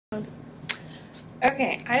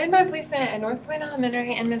Okay, I did my placement at North Pointe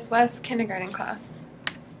Elementary in Miss West's kindergarten class.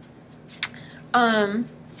 And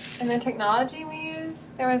the technology we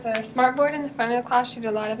used, there was a smartboard in the front of the class she did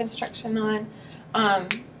a lot of instruction on.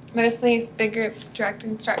 Mostly big group direct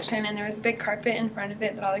instruction, and there was a big carpet in front of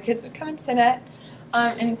it that all the kids would come and sit at.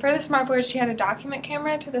 And for the smartboard, she had a document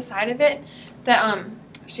camera to the side of it that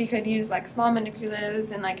she could use like small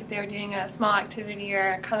manipulatives, and like if they were doing a small activity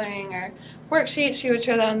or coloring or worksheet, she would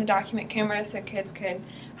show that on the document camera so kids could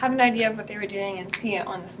have an idea of what they were doing and see it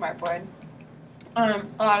on the smartboard. A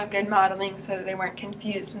lot of good modeling so that they weren't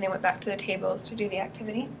confused when they went back to the tables to do the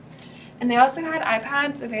activity. And they also had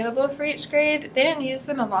iPads available for each grade. They didn't use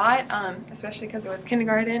them a lot, especially because it was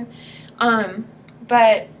kindergarten,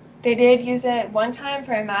 but they did use it one time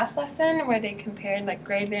for a math lesson where they compared like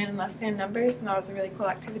grade band and less than numbers, and that was a really cool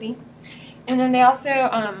activity. And then they also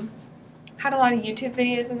had a lot of YouTube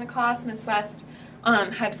videos in the class. Miss West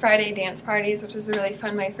had Friday dance parties, which was a really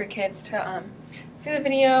fun way for kids to see the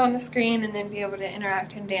video on the screen and then be able to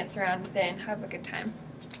interact and dance around with it and have a good time.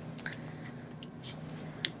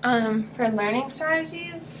 For learning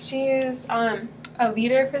strategies, she used a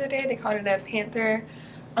leader for the day. They called it a Panther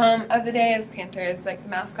of the day, as Panther is like the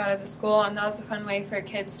mascot of the school, and that was a fun way for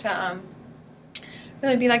kids to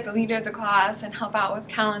really be like the leader of the class and help out with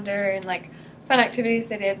calendar and like fun activities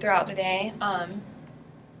they did throughout the day.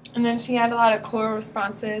 And then she had a lot of cool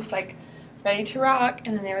responses like ready to rock,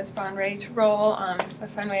 and then they would respond ready to roll, a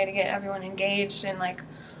fun way to get everyone engaged and like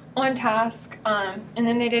on task. And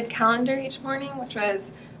then they did calendar each morning, which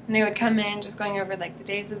was when they would come in just going over like the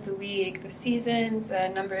days of the week, the seasons, the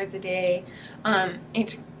number of the day, and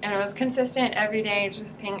it was consistent every day, just a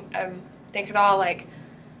thing they could all like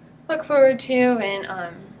look forward to and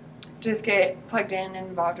just get plugged in and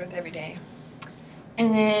involved with every day.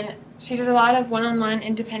 And then she did a lot of one-on-one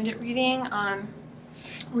independent reading,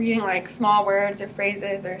 reading like small words or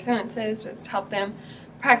phrases or sentences just to help them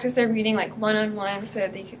practice their reading like one-on-one so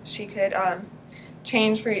that she could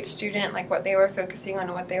change for each student like what they were focusing on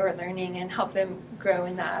and what they were learning and help them grow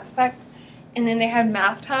in that aspect. And then they had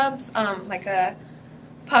math tubs, like a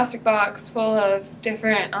plastic box full of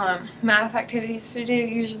different math activities to do,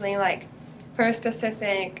 usually like for a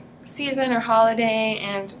specific season or holiday,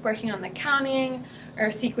 and working on the counting or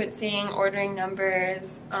sequencing, ordering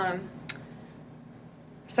numbers,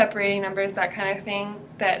 separating numbers, that kind of thing,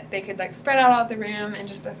 that they could like spread out the room, and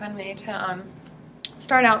just a fun way to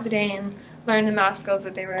start out the day and learn the math skills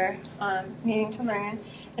that they were needing to learn.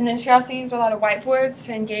 And then she also used a lot of whiteboards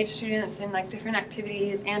to engage students in like different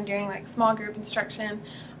activities and during like small group instruction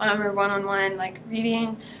or one-on-one like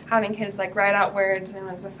reading, having kids like write out words, and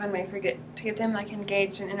it was a fun way to get them like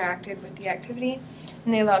engaged and interacted with the activity,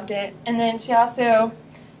 and they loved it. And then she also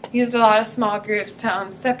used a lot of small groups to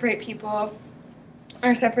separate people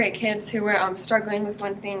or separate kids who were struggling with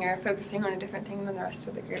one thing or focusing on a different thing than the rest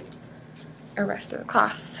of the group or rest of the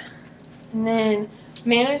class. And then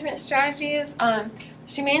management strategies,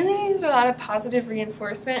 she mainly used a lot of positive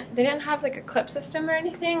reinforcement. They didn't have like a clip system or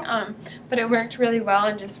anything, but it worked really well,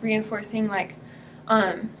 and just reinforcing like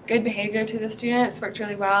good behavior to the students worked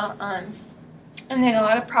really well. And then a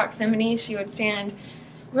lot of proximity. She would stand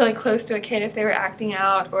really close to a kid if they were acting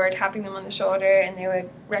out or tapping them on the shoulder, and they would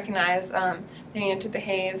recognize they needed to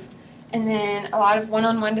behave. And then a lot of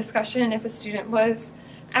one-on-one discussion. If a student was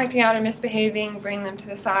acting out or misbehaving, bring them to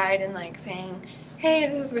the side and like saying, hey,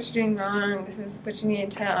 this is what you're doing wrong, this is what you need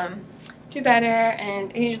to do better,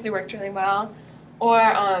 and it usually worked really well.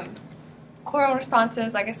 Or choral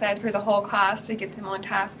responses, like I said, for the whole class to get them on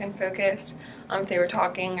task and focused. If they were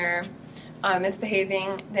talking or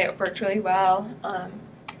misbehaving, that worked really well.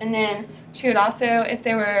 And then she would also, if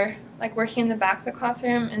they were like working in the back of the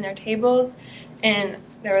classroom in their tables and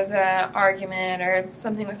there was an argument or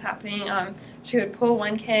something was happening, she would pull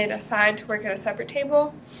one kid aside to work at a separate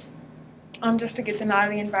table, just to get them out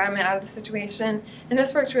of the environment, out of the situation. And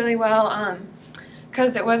this worked really well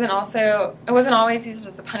because it wasn't always used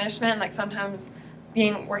as a punishment. Like sometimes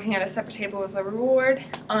working at a separate table was a reward,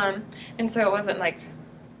 and so it wasn't like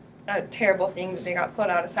a terrible thing that they got pulled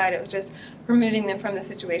out aside. It was just removing them from the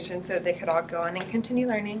situation so that they could all go on and continue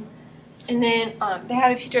learning. And then they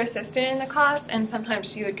had a teacher assistant in the class, and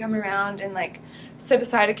sometimes she would come around and like sit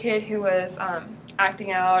beside a kid who was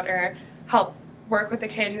acting out or help work with a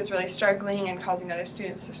kid who was really struggling and causing other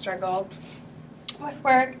students to struggle with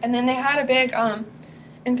work. And then they had a big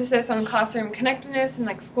emphasis on classroom connectedness and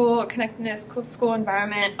like school connectedness, school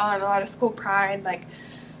environment, a lot of school pride, like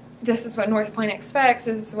this is what North Pointe expects,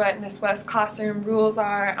 this is what Miss West classroom rules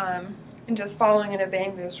are, and just following and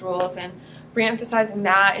obeying those rules, and re-emphasizing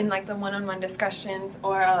that in like the one-on-one discussions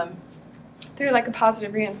or through like a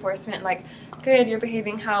positive reinforcement, like, good, you're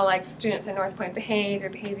behaving how like the students at North Pointe behave, you're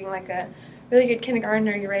behaving like a really good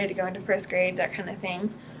kindergartner, you're ready to go into first grade, that kind of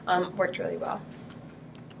thing, worked really well.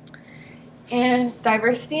 And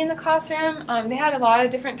diversity in the classroom, they had a lot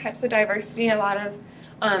of different types of diversity, a lot of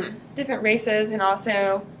different races, and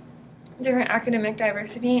also different academic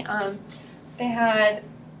diversity. They had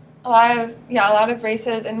a lot of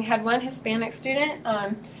races, and we had one Hispanic student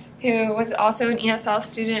who was also an ESL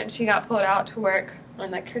student. She got pulled out to work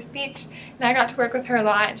on like her speech, and I got to work with her a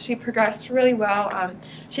lot. She progressed really well.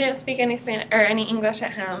 She didn't speak any Spanish or any English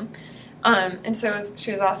at home, and so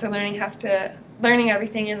she was also learning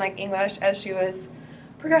everything in like English as she was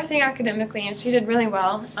progressing academically, and she did really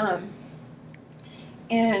well.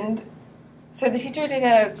 And so the teacher did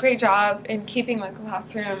a great job in keeping the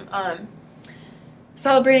classroom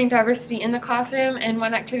celebrating diversity in the classroom. And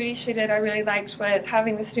one activity she did I really liked was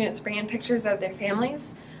having the students bring in pictures of their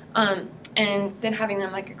families, and then having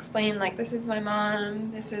them like explain, like, this is my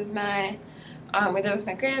mom, this is my whether it was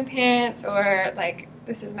my grandparents, or like,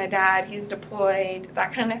 this is my dad, he's deployed,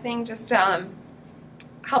 that kind of thing, just to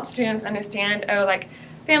help students understand, oh, like,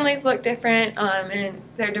 families look different, and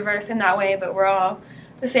they're diverse in that way, but we're all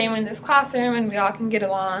the same in this classroom, and we all can get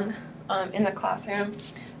along in the classroom,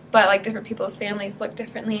 but like different people's families look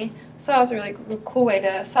differently. So that was a really cool way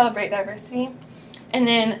to celebrate diversity. And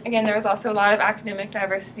then again, there was also a lot of academic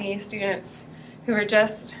diversity, students who were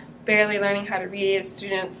just barely learning how to read,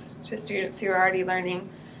 students who are already learning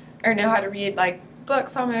or know how to read like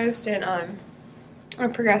books almost, and are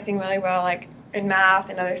progressing really well like in math,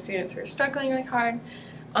 and other students who are struggling really hard.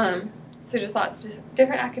 So just lots of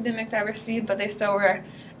different academic diversity, but they still were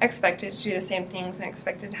expected to do the same things and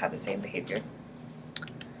expected to have the same behavior.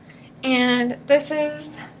 And this is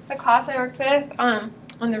the class I worked with. On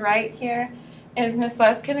the right here is Miss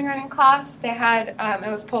West's kindergarten class. They had, it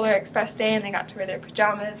was Polar Express Day, and they got to wear their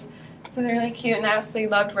pajamas. So they're really cute, and I absolutely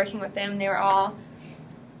loved working with them. They were all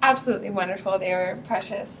absolutely wonderful. They were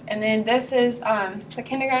precious. And then this is the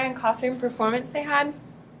kindergarten classroom performance they had,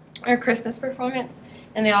 or Christmas performance.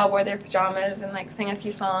 And they all wore their pajamas and like sang a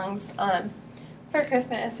few songs for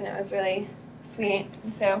Christmas, and it was really sweet.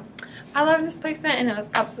 And so I loved this placement, and it was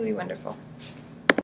absolutely wonderful.